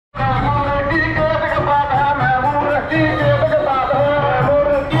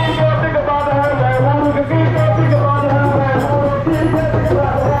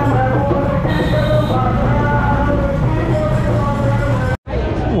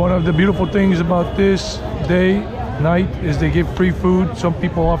One of the beautiful things about this night is they give free food. Some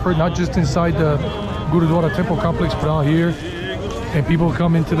people offer it, not just inside the Gurudwara temple complex, but out here. And people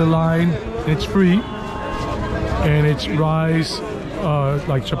come into the line. It's free. And it's rice,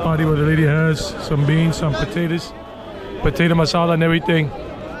 like chapati, what the lady has, some beans, some potatoes, potato masala and everything.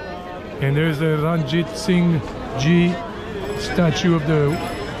 And there's the Ranjit Singh Ji statue of the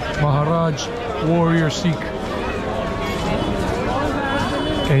Maharaj warrior Sikh.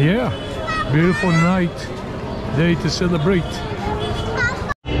 And yeah, beautiful night, day to celebrate.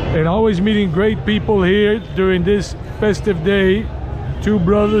 And always meeting great people here during this festive day. Two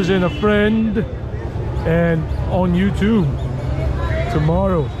brothers and a friend, and on YouTube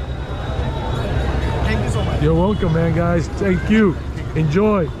tomorrow. Thank you so much. You're welcome, man, guys. Thank you.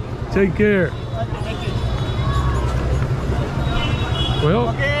 Enjoy. Take care. Well,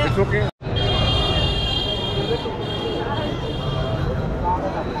 Okay. it's okay.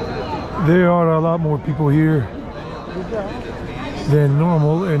 There are a lot more people here than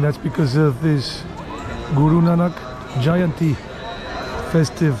normal, and that's because of this Guru Nanak Jayanti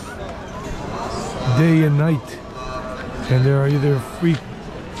festive day and night. And there are either free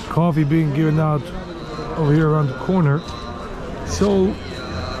coffee being given out over here around the corner. So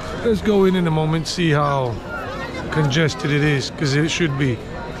let's go in a moment, see how congested it is, because it should be.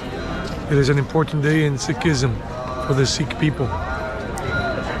 It is an important day in Sikhism for the Sikh people.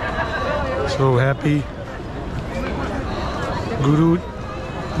 So happy Guru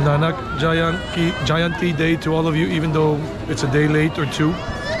Nanak Jayanti day to all of you, even though it's a day late or two.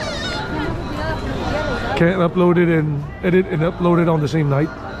 Can't upload it and edit and upload it on the same night.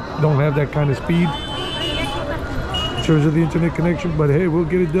 Don't have that kind of speed in terms of the internet connection, but hey, we'll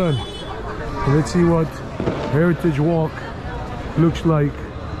get it done. And let's see what Heritage Walk looks like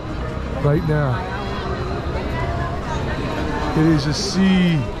right now. It is a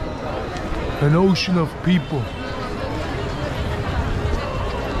sea, an ocean of people.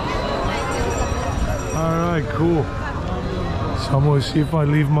 Alright, cool. So I'm gonna see if I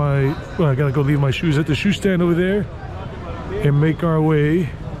leave my, well, I gotta go leave my shoes at the shoe stand over there and make our way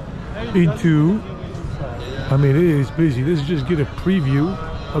into, I mean, it is busy. Let's just get a preview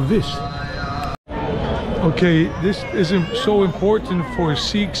of this. Okay, this is so important for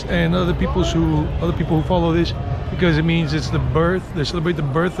Sikhs and other people who follow this, because it means it's the birth, they celebrate the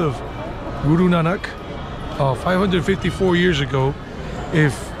birth of Guru Nanak 554 years ago.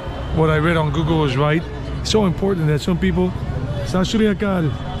 If what I read on Google is right, it's so important that some people,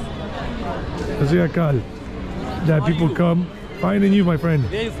 that people come. Fine, and you, my friend?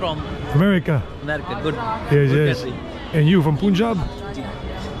 Where are you from? America. America, good. Yes, Good yes. country. And you from Punjab?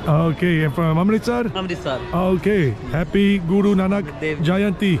 Okay, and from Amritsar? Amritsar. Okay, happy Guru Nanak Dev.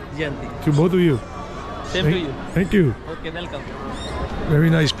 Jayanti Jayanti. to both of you. Same to you. Thank you. Okay, welcome. Very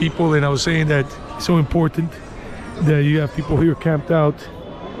nice people, and I was saying that it's so important that you have people here camped out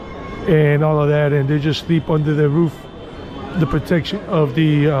and all of that, and they just sleep under the roof, the protection of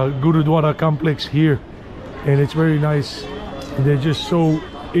the Gurudwara complex here, and it's very nice. And they're just so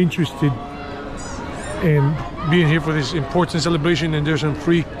interested in being here for this important celebration. And there's some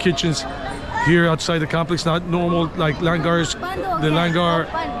free kitchens here outside the complex, not normal like Langar's, the Langar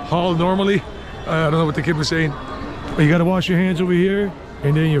hall normally. I don't know what the kid was saying, but you got to wash your hands over here,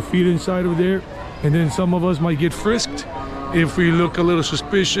 and then your feet inside over there. And then some of us might get frisked if we look a little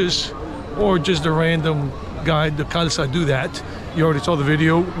suspicious, or just a random guy, the Khalsa, do that. You already saw the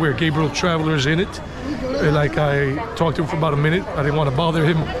video where Gabriel Traveler is in it. Like, I talked to him for about a minute. I didn't want to bother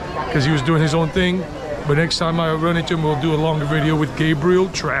him because he was doing his own thing. But next time I run into him, we'll do a longer video with Gabriel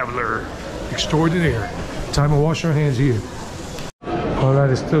Traveler extraordinaire. Time to wash our hands here. All right,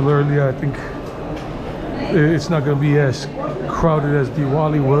 it's still early. I think it's not going to be as crowded as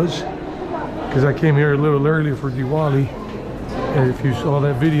Diwali was, because I came here a little early for Diwali. And if you saw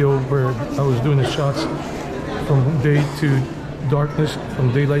that video where I was doing the shots from day to darkness,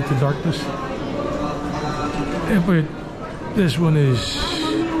 from daylight to darkness. Yeah, but this one is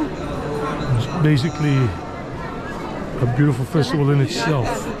basically a beautiful festival in itself.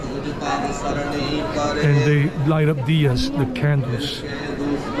 And they light up diyas, the candles.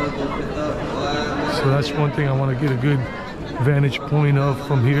 So that's one thing I want to get a good vantage point of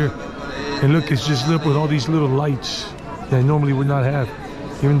from here. And look, it's just lit up with all these little lights that I normally would not have.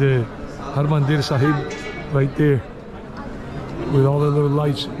 Even the Harmandir Sahib right there, with all the little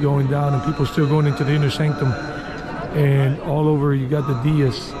lights going down and people still going into the inner sanctum. And all over you got the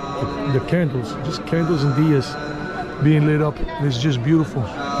diyas, the candles, just candles and diyas being lit up. It's just beautiful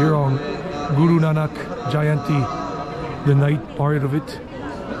here on Guru Nanak Jayanti, the night part of it.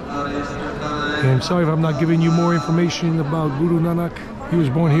 And I'm sorry if I'm not giving you more information about Guru Nanak. He was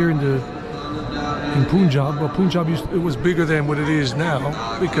born here in Punjab, but Punjab it was bigger than what it is now,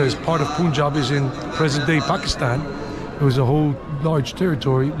 because part of Punjab is in present-day Pakistan. It was a whole large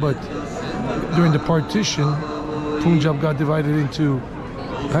territory, but during the partition, Punjab got divided into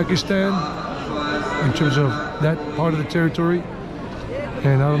Pakistan in terms of that part of the territory,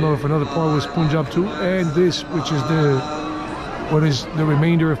 and I don't know if another part was Punjab too, and this, which is what is the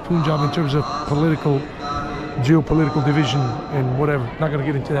remainder of Punjab in terms of geopolitical division and whatever. Not going to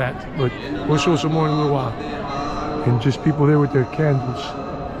get into that, but we'll show some more in a little while. And just people there with their candles.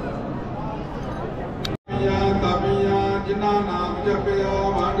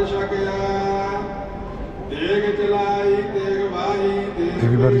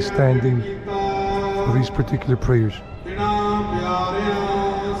 Everybody's standing for these particular prayers.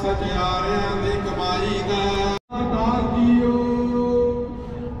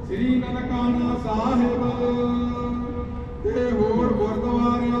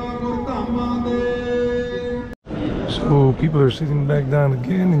 So people are sitting back down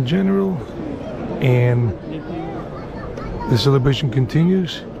again in general, and the celebration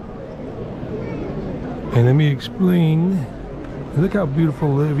continues. And let me explain. Look how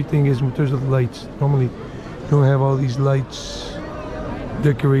beautiful everything is in terms of lights. Normally you don't have all these lights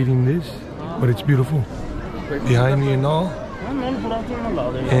decorating this, but it's beautiful behind me and all.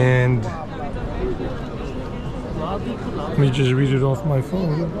 And let me just read it off my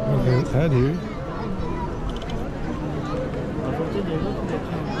phone. Okay, had here.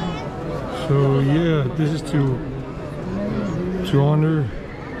 So yeah, this is to honor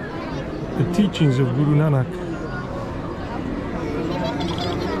the teachings of Guru Nanak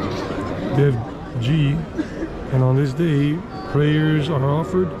Dev Ji, and on this day prayers are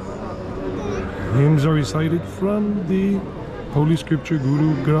offered, hymns are recited from the Holy Scripture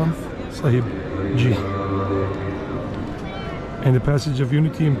Gurudwaras Sahib Ji, and the passage of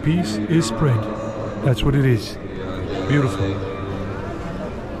unity and peace is spread. That's what it is. Beautiful.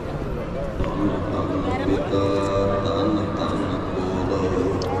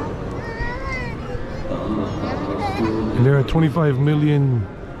 And there are 25 million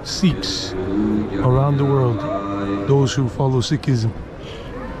Sikhs around the world, those who follow Sikhism.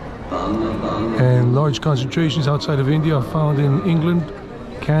 And large concentrations outside of India are found in England,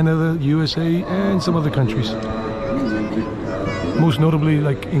 Canada, USA, and some other countries. Most notably,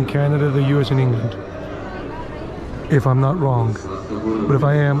 like in Canada, the US, and England. If I'm not wrong. But if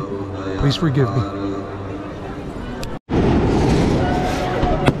I am, please forgive me.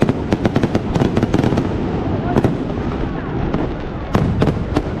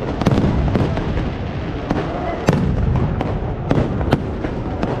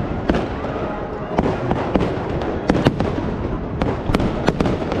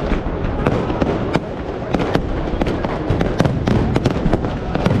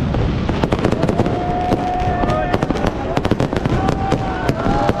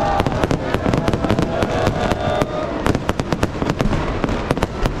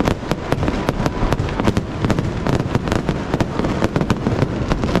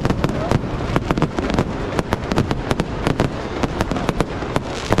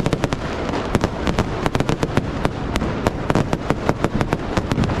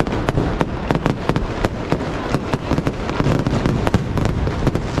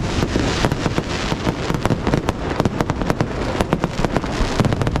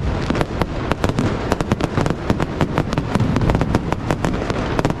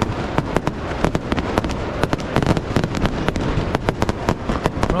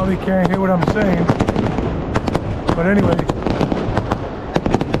 Can't hear what I'm saying, but anyway,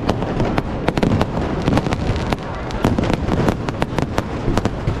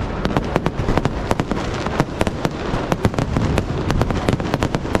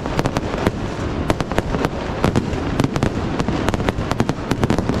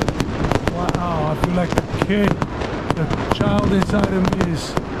 wow, I feel like the child inside of me is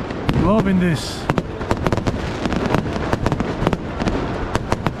loving this.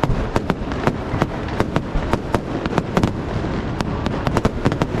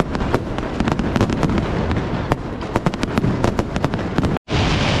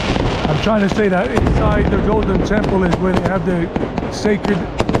 Trying to say that inside the Golden Temple is where they have the sacred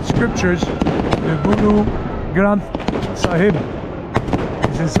scriptures. The Gurudwaras Sahib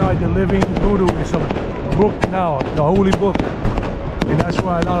is inside the living Guru. It's a book now, the holy book, and that's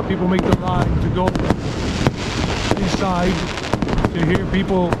why a lot of people make the line to go inside to hear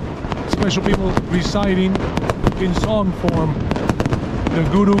people, special people, reciting in song form the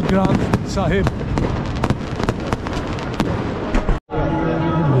Gurudwaras Sahib.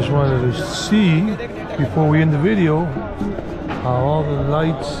 Just wanted wanted to see before we end the video how all the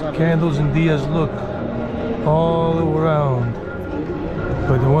lights, candles, and diyas look all around.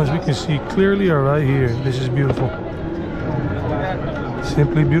 But the ones we can see clearly are right here. This is beautiful.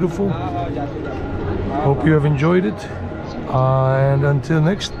 Simply beautiful. Hope you have enjoyed it. And until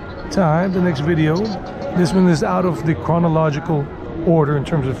next time, the next video. This one is out of the chronological order in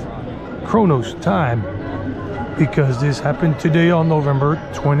terms of chronos, time, because this happened today on November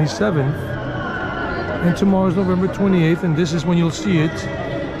 27th, and tomorrow's November 28th, and this is when you'll see it,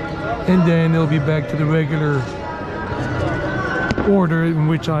 and then it'll be back to the regular order in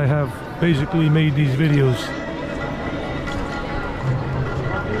which I have basically made these videos.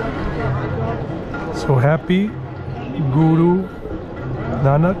 So happy Guru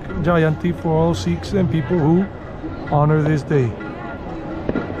Nanak Jayanti for all Sikhs and people who honor this day.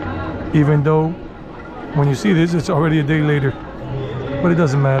 Even though when you see this, it's already a day later. But it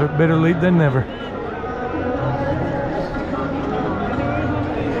doesn't matter. Better late than never.